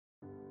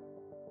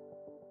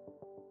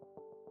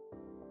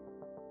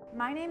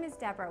My name is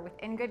Deborah with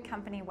In Good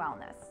Company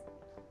Wellness.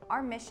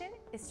 Our mission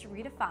is to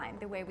redefine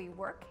the way we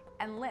work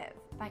and live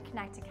by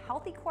connecting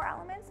healthy core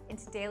elements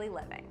into daily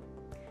living.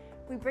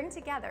 We bring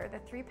together the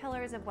three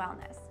pillars of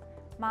wellness: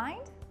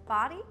 mind,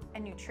 body,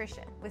 and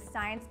nutrition with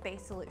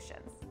science-based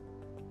solutions.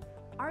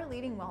 Our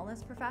leading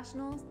wellness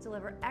professionals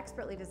deliver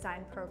expertly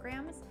designed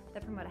programs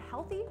that promote a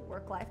healthy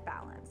work-life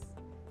balance.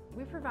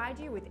 We provide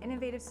you with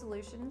innovative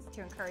solutions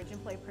to encourage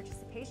employee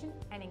participation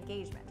and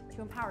engagement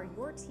to empower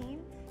your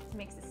team to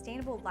make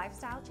sustainable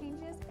lifestyle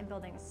changes and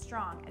building a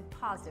strong and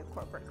positive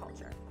corporate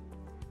culture.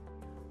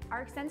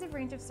 Our extensive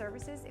range of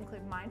services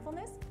include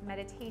mindfulness,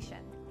 meditation,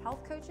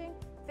 health coaching,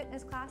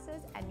 fitness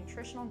classes, and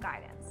nutritional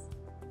guidance.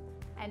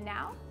 And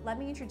now, let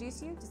me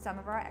introduce you to some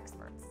of our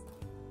experts.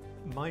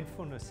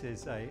 Mindfulness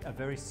is a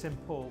very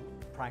simple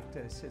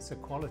practice. It's a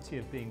quality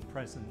of being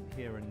present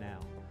here and now,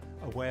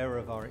 aware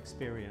of our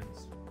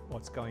experience,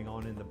 what's going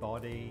on in the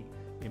body,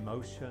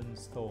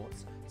 emotions,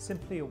 thoughts,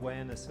 simply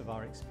awareness of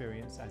our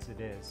experience as it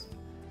is.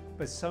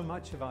 But so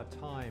much of our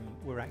time,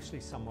 we're actually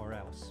somewhere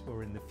else.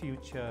 We're in the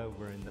future,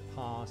 we're in the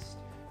past,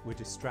 we're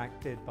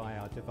distracted by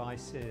our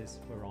devices,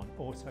 we're on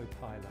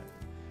autopilot.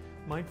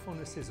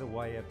 Mindfulness is a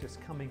way of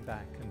just coming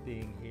back and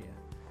being here.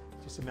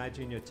 Just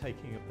imagine you're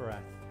taking a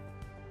breath,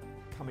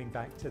 coming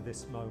back to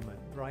this moment,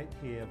 right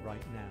here,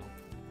 right now.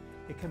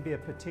 It can be a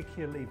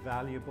particularly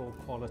valuable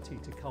quality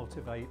to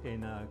cultivate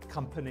in a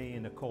company,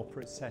 in a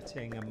corporate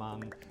setting,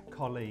 among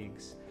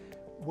colleagues,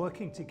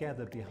 working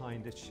together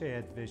behind a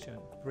shared vision,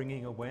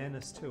 bringing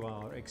awareness to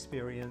our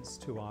experience,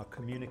 to our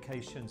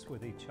communications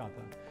with each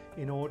other,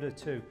 in order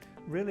to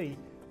really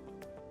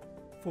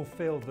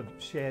fulfill the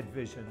shared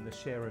vision, the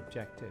shared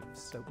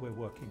objectives that we're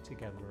working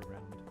together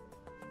around.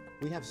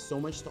 We have so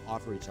much to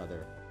offer each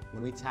other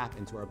when we tap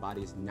into our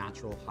body's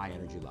natural high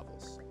energy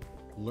levels.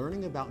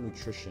 Learning about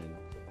nutrition,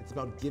 it's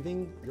about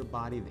giving your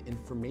body the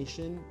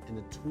information and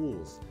the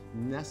tools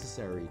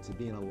necessary to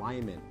be in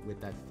alignment with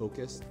that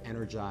focused,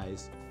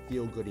 energized,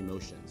 feel-good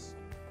emotions.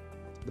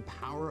 The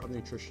power of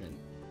nutrition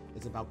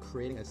is about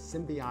creating a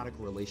symbiotic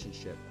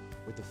relationship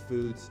with the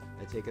foods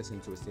that take us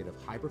into a state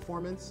of high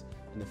performance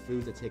and the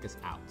foods that take us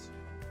out.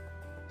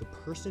 The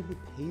person who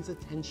pays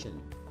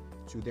attention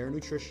to their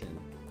nutrition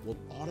will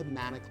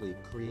automatically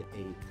create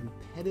a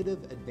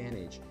competitive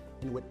advantage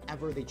in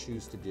whatever they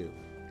choose to do.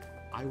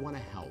 I want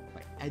to help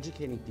by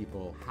educating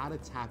people how to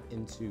tap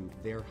into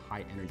their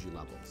high energy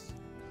levels.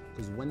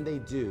 Because when they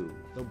do,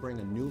 they'll bring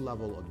a new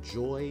level of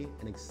joy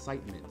and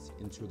excitement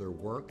into their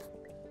work,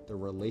 their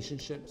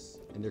relationships,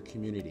 and their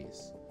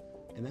communities.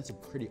 And that's a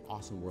pretty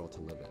awesome world to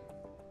live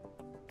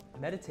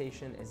in.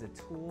 Meditation is a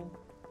tool,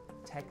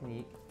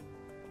 technique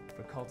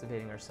for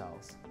cultivating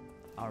ourselves,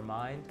 our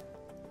mind,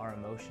 our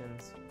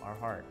emotions, our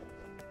heart.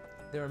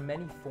 There are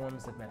many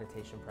forms of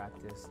meditation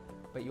practice,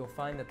 but you'll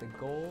find that the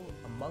goal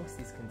amongst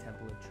these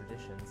contemplative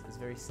traditions is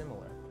very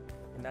similar,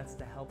 and that's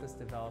to help us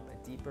develop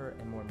a deeper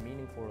and more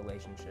meaningful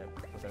relationship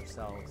with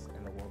ourselves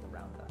and the world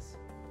around us.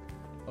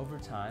 Over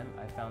time,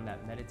 I found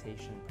that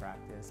meditation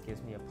practice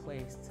gives me a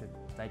place to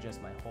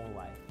digest my whole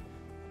life,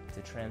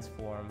 to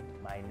transform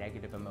my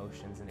negative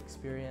emotions and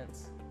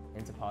experience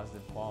into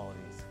positive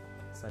qualities,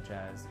 such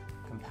as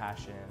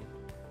compassion,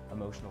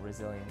 emotional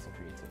resilience, and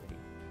creativity.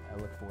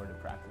 I look forward to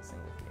practicing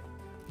with you.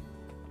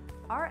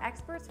 Our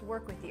experts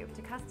work with you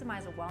to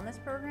customize a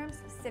wellness program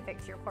specific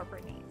to your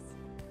corporate needs.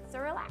 So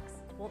relax,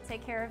 we'll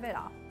take care of it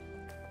all.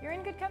 You're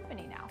in good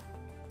company now.